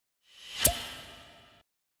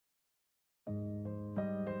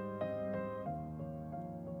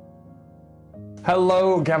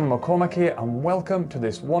Hello, Gavin McCormack here, and welcome to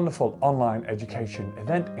this wonderful online education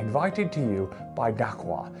event invited to you by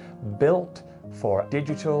Dahua, built for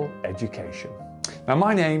digital education. Now,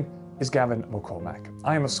 my name is Gavin McCormack.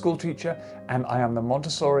 I am a school teacher and I am the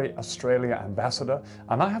Montessori Australia Ambassador,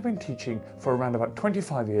 and I have been teaching for around about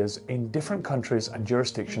 25 years in different countries and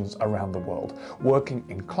jurisdictions around the world, working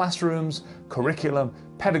in classrooms, curriculum,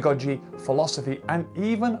 pedagogy, philosophy, and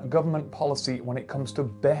even government policy when it comes to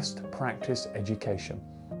best practice education.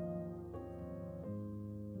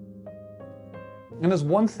 And there's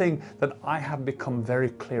one thing that I have become very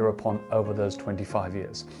clear upon over those 25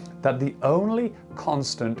 years, that the only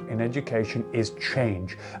constant in education is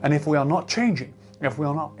change. And if we are not changing, if we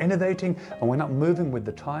are not innovating, and we're not moving with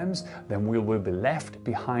the times, then we will be left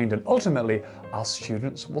behind, and ultimately our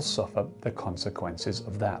students will suffer the consequences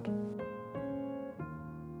of that.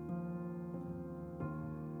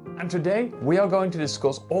 And today we are going to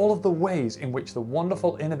discuss all of the ways in which the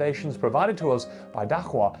wonderful innovations provided to us by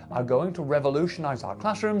Dahua are going to revolutionize our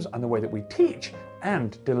classrooms and the way that we teach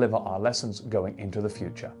and deliver our lessons going into the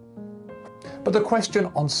future. But the question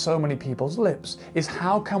on so many people's lips is,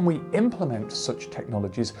 how can we implement such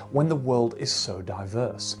technologies when the world is so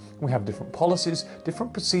diverse? We have different policies,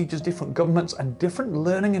 different procedures, different governments, and different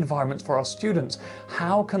learning environments for our students.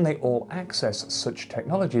 How can they all access such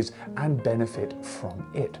technologies and benefit from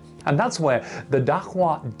it? And that's where the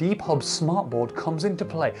Dahua DeepHub smartboard comes into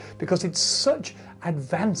play, because it's such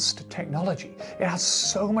advanced technology. It has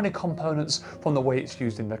so many components, from the way it's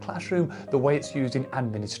used in the classroom, the way it's used in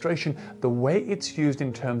administration, the way it's used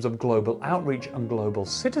in terms of global outreach and global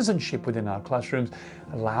citizenship within our classrooms,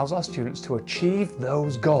 allows our students to achieve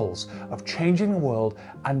those goals of changing the world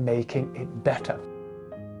and making it better.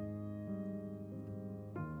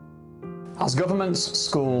 As governments,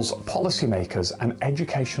 schools, policymakers and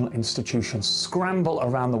educational institutions scramble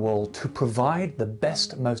around the world to provide the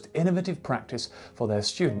best, most innovative practice for their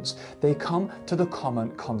students, they come to the common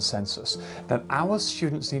consensus that our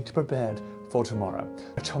students need to prepare for tomorrow,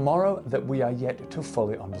 a tomorrow that we are yet to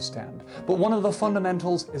fully understand. But one of the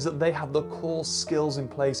fundamentals is that they have the core skills in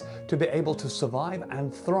place to be able to survive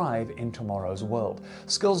and thrive in tomorrow's world.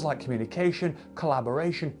 Skills like communication,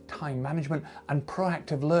 collaboration, time management, and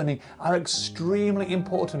proactive learning are extremely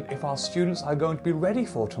important if our students are going to be ready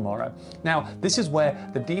for tomorrow. Now, this is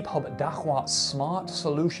where the DeepHub Dahua Smart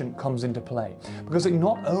solution comes into play, because it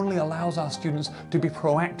not only allows our students to be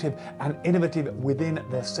proactive and innovative within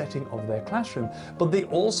their setting of their classroom, but they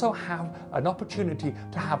also have an opportunity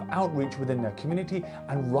to have outreach within their community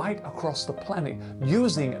and right across the planet,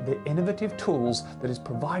 using the innovative tools that is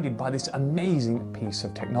provided by this amazing piece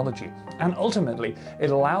of technology. And ultimately, it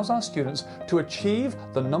allows our students to achieve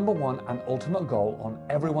the number one and ultimate goal on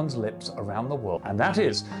everyone's lips around the world, and that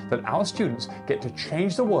is that our students get to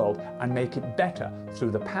change the world and make it better through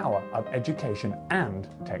the power of education and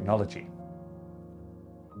technology.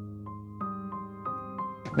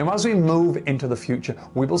 Now, as we move into the future,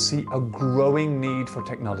 we will see a growing need for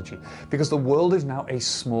technology, because the world is now a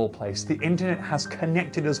small place. The internet has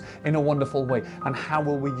connected us in a wonderful way. And how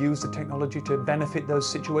will we use the technology to benefit those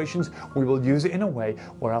situations? We will use it in a way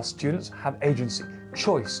where our students have agency,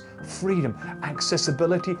 choice, freedom,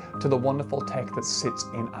 accessibility to the wonderful tech that sits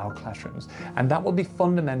in our classrooms. And that will be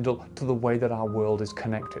fundamental to the way that our world is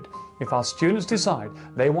connected. If our students decide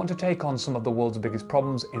they want to take on some of the world's biggest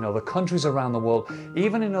problems in other countries around the world,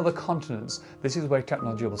 even in other continents, this is where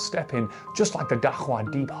technology will step in, just like the Dahua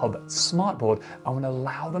DeepHub smartboard, and will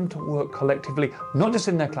allow them to work collectively, not just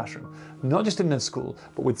in their classroom, not just in their school,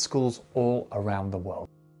 but with schools all around the world.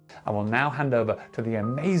 I will now hand over to the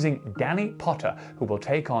amazing Danny Potter, who will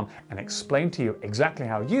take on and explain to you exactly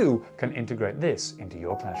how you can integrate this into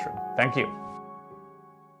your classroom. Thank you.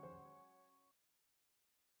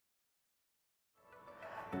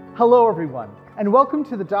 Hello everyone, and welcome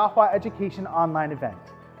to the Dahua Education Online event,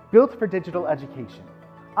 built for digital education.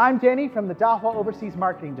 I'm Danny from the Dahua Overseas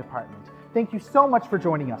Marketing Department. Thank you so much for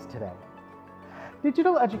joining us today.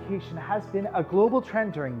 Digital education has been a global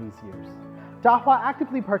trend during these years. Dahua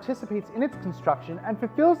actively participates in its construction and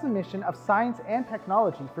fulfills the mission of science and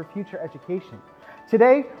technology for future education.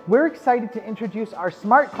 Today, we're excited to introduce our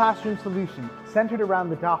smart classroom solution centered around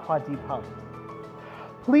the Dahua DeepHub.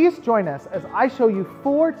 Please join us as I show you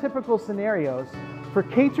 4 typical scenarios for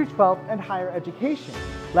K-12 and higher education: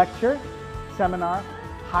 lecture, seminar,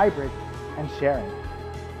 hybrid, and sharing.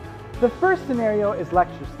 The first scenario is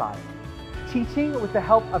lecture style, teaching with the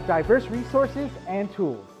help of diverse resources and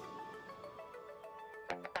tools.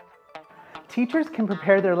 Teachers can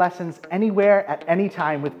prepare their lessons anywhere at any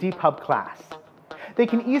time with DeepHub Class. They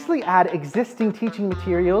can easily add existing teaching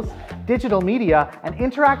materials, digital media, and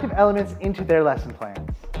interactive elements into their lesson plans.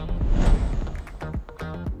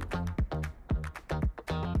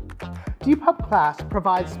 DeepHub Class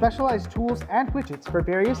provides specialized tools and widgets for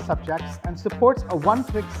various subjects and supports a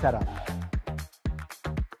one-click setup.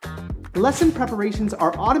 Lesson preparations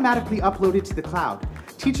are automatically uploaded to the cloud.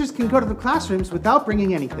 Teachers can go to the classrooms without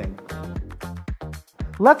bringing anything.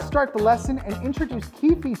 Let's start the lesson and introduce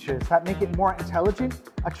key features that make it more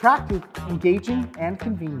intelligent, attractive, engaging, and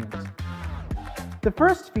convenient. The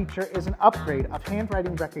first feature is an upgrade of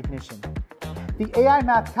handwriting recognition. The AI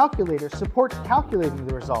Math Calculator supports calculating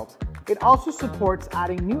the result. It also supports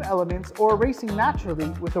adding new elements or erasing naturally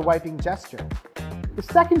with a wiping gesture. The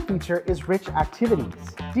second feature is rich activities.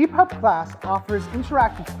 DeepHub Class offers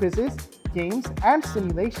interactive quizzes, games, and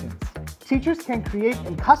simulations. Teachers can create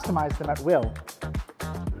and customize them at will.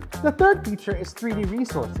 The third feature is 3D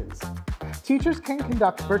resources. Teachers can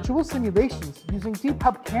conduct virtual simulations using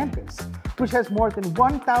DeepHub Canvas, which has more than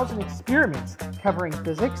 1,000 experiments covering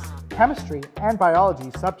physics, chemistry, and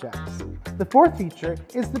biology subjects. The fourth feature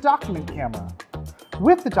is the document camera.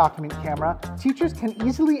 With the document camera, teachers can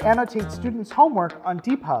easily annotate students' homework on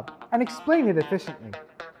DeepHub and explain it efficiently.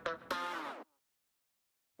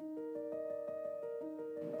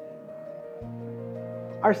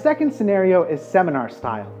 Our second scenario is seminar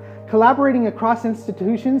style, collaborating across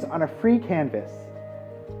institutions on a free canvas.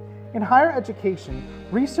 In higher education,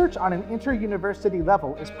 research on an inter-university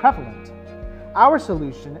level is prevalent. Our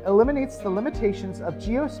solution eliminates the limitations of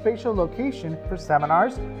geospatial location for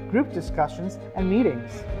seminars, group discussions, and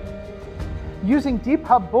meetings. Using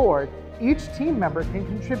DeepHub Board, each team member can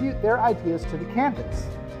contribute their ideas to the canvas.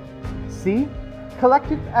 See?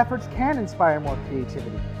 Collective efforts can inspire more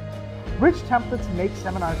creativity. Rich templates make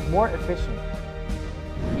seminars more efficient.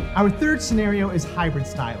 Our third scenario is hybrid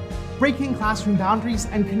style, breaking classroom boundaries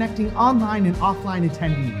and connecting online and offline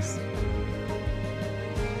attendees.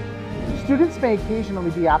 Students may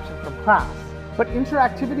occasionally be absent from class, but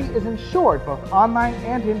interactivity is ensured both online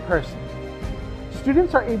and in person.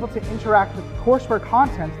 Students are able to interact with courseware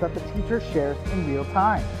content that the teacher shares in real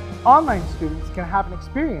time. Online students can have an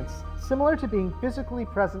experience similar to being physically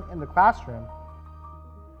present in the classroom.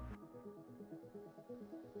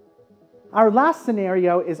 Our last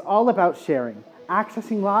scenario is all about sharing,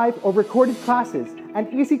 accessing live or recorded classes, and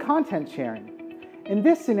easy content sharing. In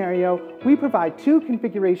this scenario, we provide two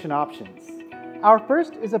configuration options. Our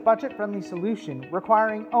first is a budget-friendly solution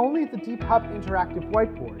requiring only the DeepHub interactive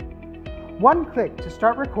whiteboard. One click to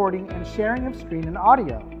start recording and sharing of screen and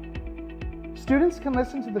audio. Students can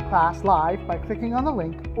listen to the class live by clicking on the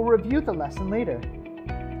link or review the lesson later.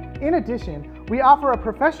 In addition, we offer a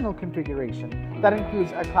professional configuration that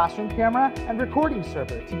includes a classroom camera and recording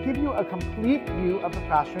server to give you a complete view of the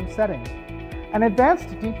classroom setting. An advanced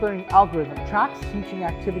deep learning algorithm tracks teaching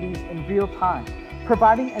activities in real time,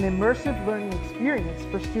 providing an immersive learning experience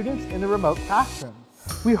for students in the remote classroom.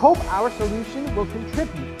 We hope our solution will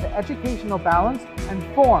contribute to educational balance and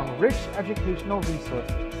form rich educational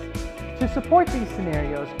resources. To support these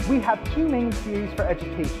scenarios, we have two main series for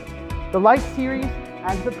education, the Light series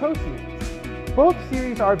and the Pro series. Both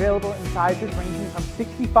series are available in sizes ranging from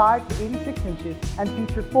 65 to 86 inches and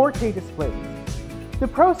feature 4K displays. The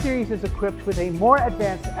Pro series is equipped with a more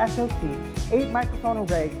advanced SoC, 8 microphone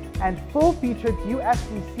array, and full-featured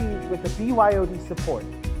USB-C with the BYOD support.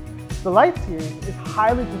 The Light series is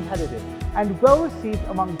highly competitive and well-received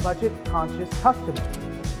among budget-conscious customers.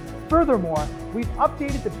 Furthermore, we've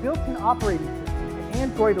updated the built-in operating system to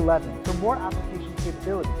Android 11 for more application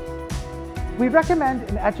capabilities. We recommend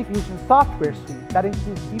an education software suite that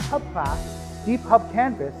includes DeepHub Class, DeepHub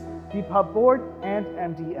Canvas, DeepHub Board, and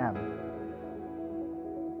MDM.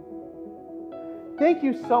 Thank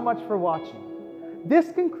you so much for watching.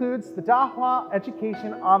 This concludes the Dahua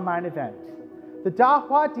Education Online event, the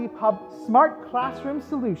Dahua DeepHub Smart Classroom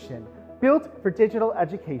Solution built for digital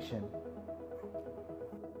education.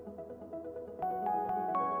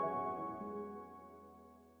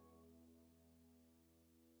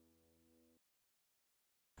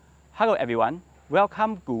 Hello everyone,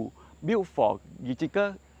 welcome to Build for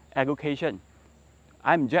Digital Education.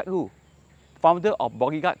 I'm Jack Lu, founder of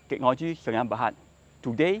Bodyguard Technology Seram Berhad.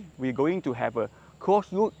 Today, we're going to have a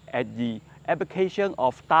close look at the application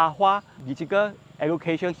of Dahua Digital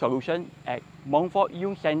Education Solution at Montfort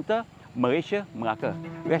Youth Center, Malaysia, Melaka.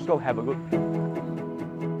 Let's go have a look.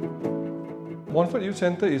 Montfort Youth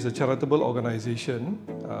Center is a charitable organization.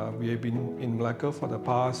 We have been in Melaka for the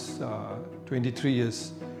past 23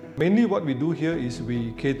 years. Mainly what we do here is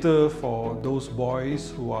we cater for those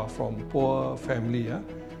boys who are from poor family.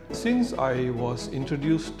 Since I was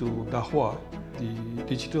introduced to Dahua, the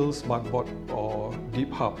digital smartboard or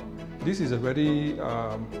DeepHub. This is a very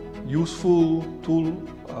useful tool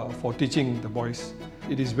for teaching the boys.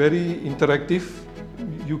 It is very interactive.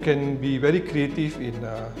 You can be very creative in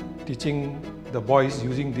teaching the boys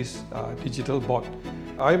using this digital board.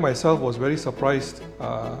 I myself was very surprised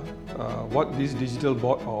what this digital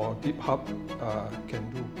board or DeepHub can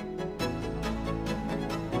do.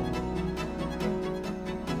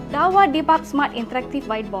 Dahua DeepHub Smart Interactive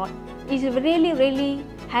Whiteboard is really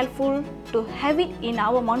helpful to have it in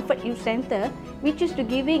our Montfort Youth Centre, which is to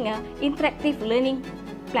giving an interactive learning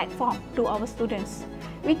platform to our students,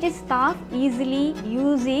 which is staff easily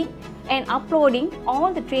using and uploading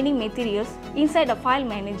all the training materials inside the file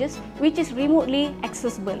managers, which is remotely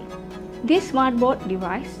accessible. This smartboard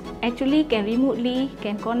device actually can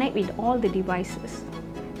connect with all the devices,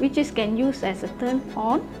 which is can use as a turn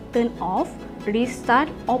on, turn off, restart,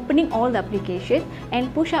 opening all the application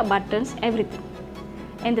and push up buttons, everything.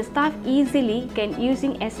 And the staff easily can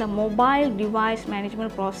using as a mobile device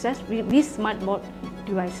management process with these smartboard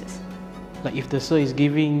devices. Like if the sir is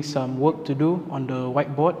giving some work to do on the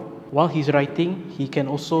whiteboard, while he's writing, he can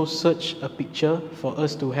also search a picture for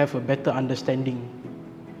us to have a better understanding.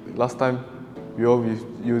 Last time, we were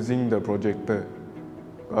using the projector.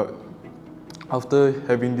 After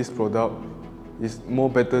having this product, it's more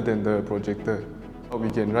better than the projector. We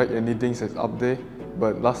can write anything that's up there,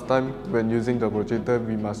 but last time when using the projector,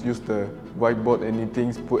 we must use the whiteboard,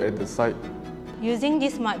 anything put at the side. Using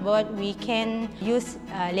this smartboard, we can use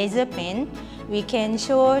laser pen. We can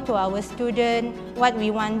show to our students what we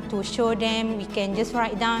want to show them. We can just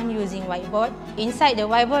write down using whiteboard. Inside the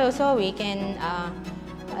whiteboard also, we can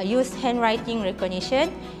use handwriting recognition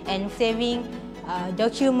and saving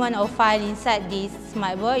document or file inside this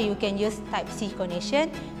smartboard. You can use Type-C connection,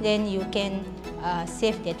 then you can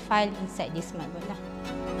save that file inside this smartboard.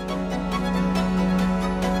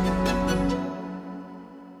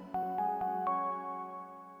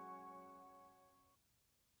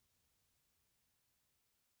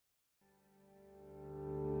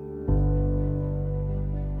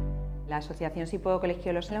 La Asociación Sipodo Colegio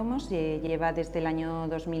de los Alumnos lleva desde el año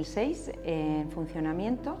 2006 en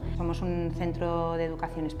funcionamiento. Somos un centro de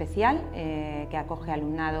educación especial que acoge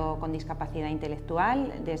alumnado con discapacidad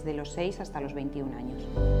intelectual desde los 6 hasta los 21 años.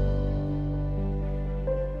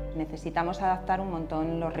 Necesitamos adaptar un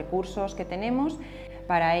montón los recursos que tenemos.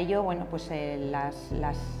 Para ello, bueno, pues, las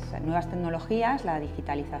nuevas tecnologías, la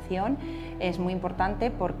digitalización, es muy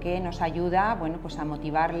importante porque nos ayuda, bueno, pues, a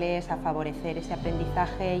motivarles, a favorecer ese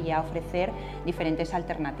aprendizaje y a ofrecer diferentes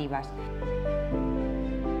alternativas.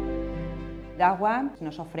 Dahua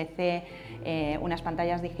nos ofrece unas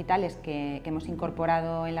pantallas digitales que hemos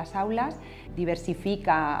incorporado en las aulas,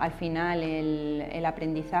 diversifica al final el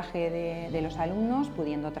aprendizaje de los alumnos,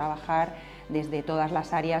 pudiendo trabajar desde todas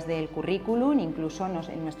las áreas del currículum, incluso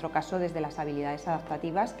en nuestro caso desde las habilidades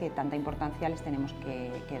adaptativas que tanta importancia les tenemos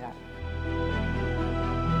que dar.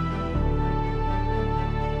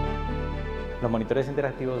 Los monitores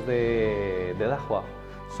interactivos de Dahua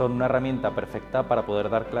son una herramienta perfecta para poder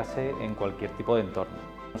dar clase en cualquier tipo de entorno.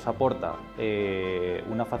 Nos aporta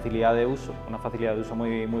una facilidad de uso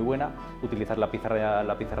muy buena, utilizar la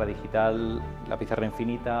pizarra digital, la pizarra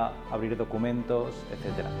infinita, abrir documentos,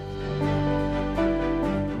 etc.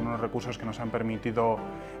 Unos recursos que nos han permitido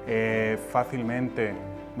fácilmente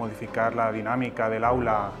modificar la dinámica del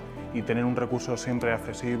aula y tener un recurso siempre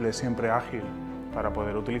accesible, siempre ágil para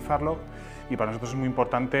poder utilizarlo. Y para nosotros es muy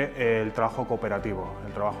importante el trabajo cooperativo,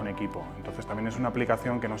 el trabajo en equipo. Entonces también es una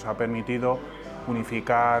aplicación que nos ha permitido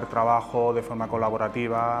unificar trabajo de forma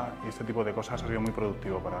colaborativa y este tipo de cosas ha sido muy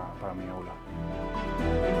productivo para mi aula.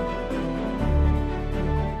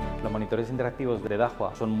 Los monitores interactivos de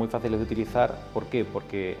Dahua son muy fáciles de utilizar. ¿Por qué?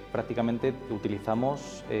 Porque prácticamente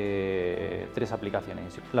utilizamos 3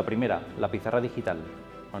 aplicaciones. La primera, la pizarra digital.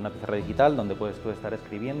 Una pizarra digital donde puedes tú estar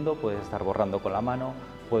escribiendo, puedes estar borrando con la mano,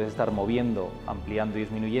 puedes estar moviendo, ampliando y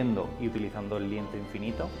disminuyendo y utilizando el lienzo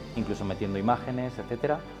infinito, incluso metiendo imágenes,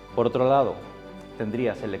 etc. Por otro lado,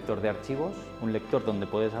 tendrías el lector de archivos, un lector donde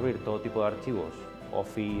puedes abrir todo tipo de archivos,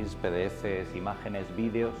 Office, PDFs, imágenes,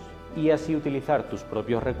 vídeos, y así utilizar tus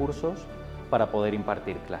propios recursos para poder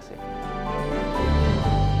impartir clase.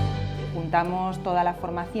 Juntamos toda la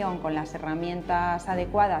formación con las herramientas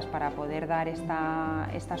adecuadas para poder dar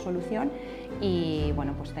esta solución y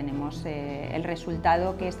bueno, pues tenemos el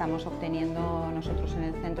resultado que estamos obteniendo nosotros en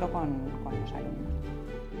el centro con los alumnos.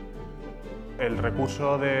 El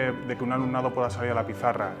recurso de que un alumnado pueda salir a la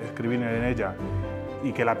pizarra, escribir en ella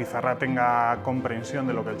y que la pizarra tenga comprensión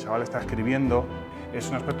de lo que el chaval está escribiendo es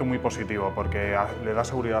un aspecto muy positivo porque le da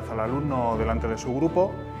seguridad al alumno delante de su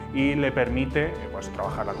grupo y le permite pues,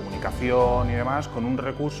 trabajar la comunicación y demás con un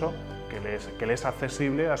recurso que le es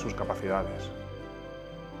accesible a sus capacidades.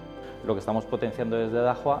 Lo que estamos potenciando desde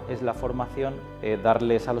Dahua es la formación,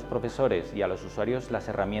 darles a los profesores y a los usuarios las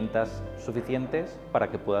herramientas suficientes para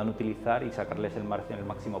que puedan utilizar y sacarles el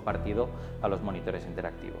máximo partido a los monitores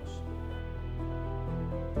interactivos.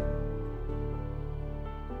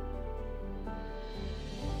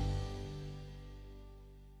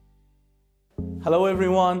 Hello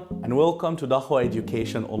everyone and welcome to Dahua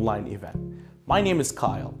Education online event. My name is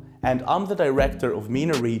Kyle and I'm the Director of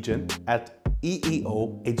MENA region at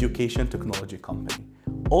EEO Education Technology Company,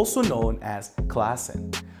 also known as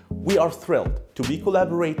Klassen. We are thrilled to be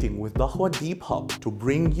collaborating with Dahua DeepHub to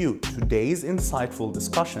bring you today's insightful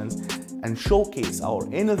discussions and showcase our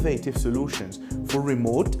innovative solutions for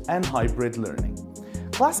remote and hybrid learning.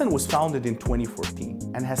 Klassen was founded in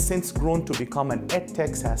 2014 and has since grown to become an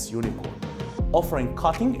EdTech SaaS unicorn, offering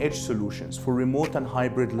cutting-edge solutions for remote and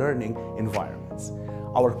hybrid learning environments.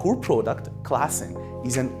 Our core product, Klassen,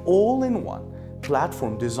 is an all-in-one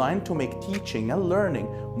platform designed to make teaching and learning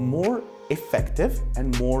more effective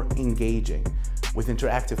and more engaging. With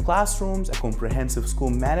interactive classrooms, a comprehensive school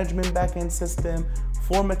management backend system,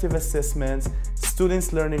 formative assessments,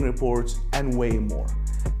 students' learning reports, and way more.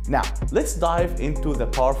 Now, let's dive into the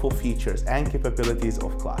powerful features and capabilities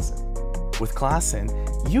of Klassen. With Klassen,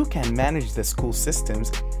 you can manage the school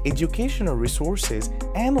systems, educational resources,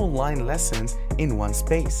 and online lessons in one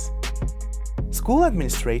space. School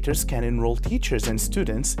administrators can enroll teachers and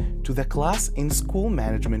students to the Class in School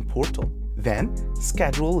Management portal, then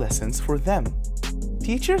schedule lessons for them.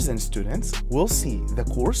 Teachers and students will see the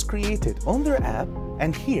course created on their app,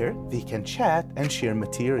 and here they can chat and share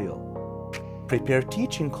material. Prepare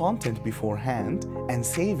teaching content beforehand and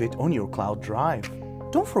save it on your cloud drive.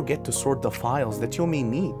 Don't forget to sort the files that you may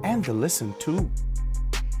need and the lesson too.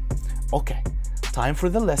 Okay, time for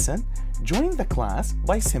the lesson. Join the class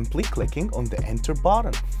by simply clicking on the Enter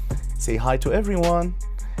button. Say hi to everyone.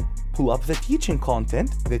 Pull up the teaching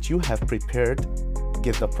content that you have prepared.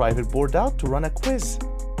 Get the private board out to run a quiz.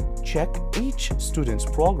 Check each student's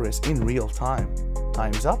progress in real time.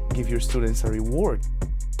 Time's up, give your students a reward.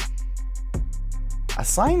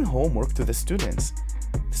 Assign homework to the students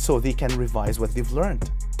so they can revise what they've learned.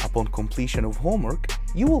 Upon completion of homework,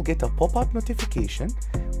 you will get a pop-up notification,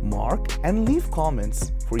 mark and leave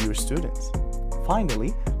comments for your students.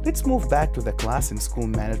 Finally, let's move back to the Class in School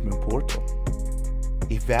Management portal.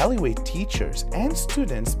 Evaluate teachers and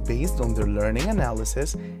students based on their learning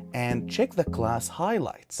analysis and check the class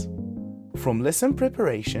highlights. From lesson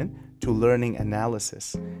preparation to learning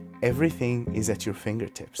analysis, everything is at your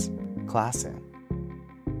fingertips. Klassen.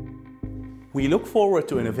 We look forward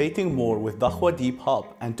to innovating more with Dahua DeepHub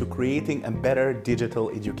and to creating a better digital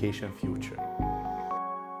education future.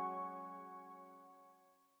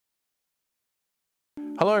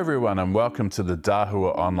 Hello everyone and welcome to the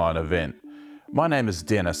Dahua online event. My name is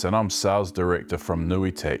Dennis and I'm Sales Director from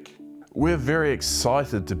Nuitech. We're very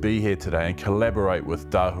excited to be here today and collaborate with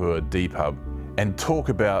Dahua DeepHub and talk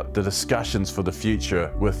about the discussions for the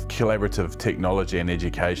future with collaborative technology and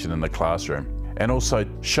education in the classroom, and also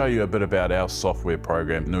show you a bit about our software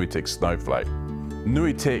program, Nuitech Snowflake.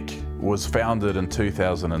 Nuitech was founded in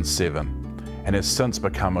 2007 and has since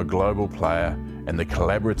become a global player in the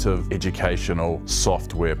collaborative educational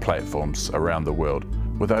software platforms around the world,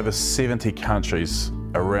 with over 70 countries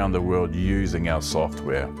around the world using our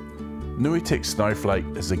software. Nuitech Snowflake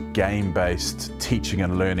is a game-based teaching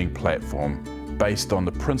and learning platform based on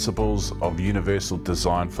the principles of universal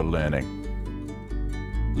design for learning.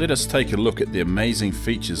 Let us take a look at the amazing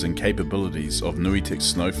features and capabilities of Nuitech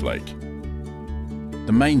Snowflake.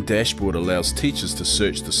 The main dashboard allows teachers to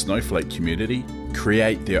search the Snowflake community,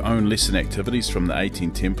 create their own lesson activities from the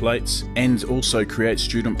 18 templates, and also create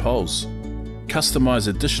student polls. Customize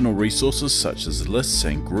additional resources such as lists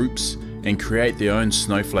and groups, and create their own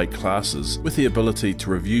Snowflake classes with the ability to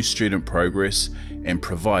review student progress and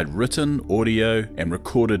provide written, audio, and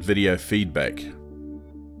recorded video feedback.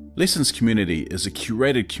 Lessons Community is a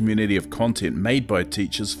curated community of content made by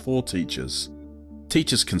teachers for teachers.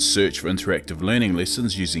 Teachers can search for interactive learning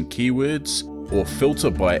lessons using keywords or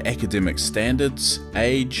filter by academic standards,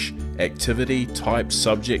 age, activity, type,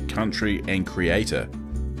 subject, country, and creator.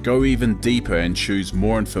 Go even deeper and choose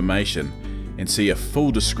more information and see a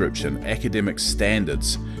full description, academic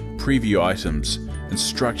standards, preview items,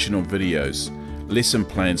 instructional videos, lesson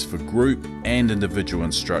plans for group and individual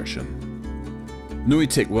instruction.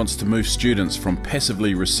 Nuitech wants to move students from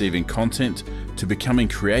passively receiving content to becoming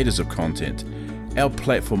creators of content. Our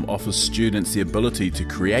platform offers students the ability to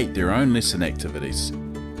create their own lesson activities.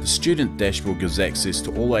 The student dashboard gives access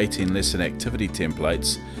to all 18 lesson activity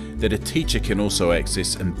templates that a teacher can also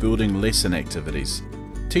access in building lesson activities.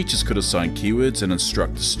 Teachers could assign keywords and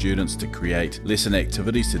instruct the students to create lesson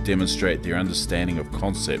activities to demonstrate their understanding of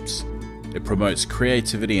concepts. It promotes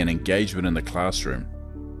creativity and engagement in the classroom.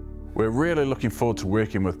 We're really looking forward to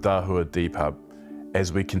working with Dahua DeepHub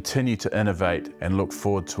as we continue to innovate and look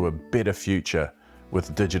forward to a better future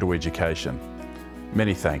with digital education.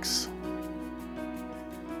 Many thanks.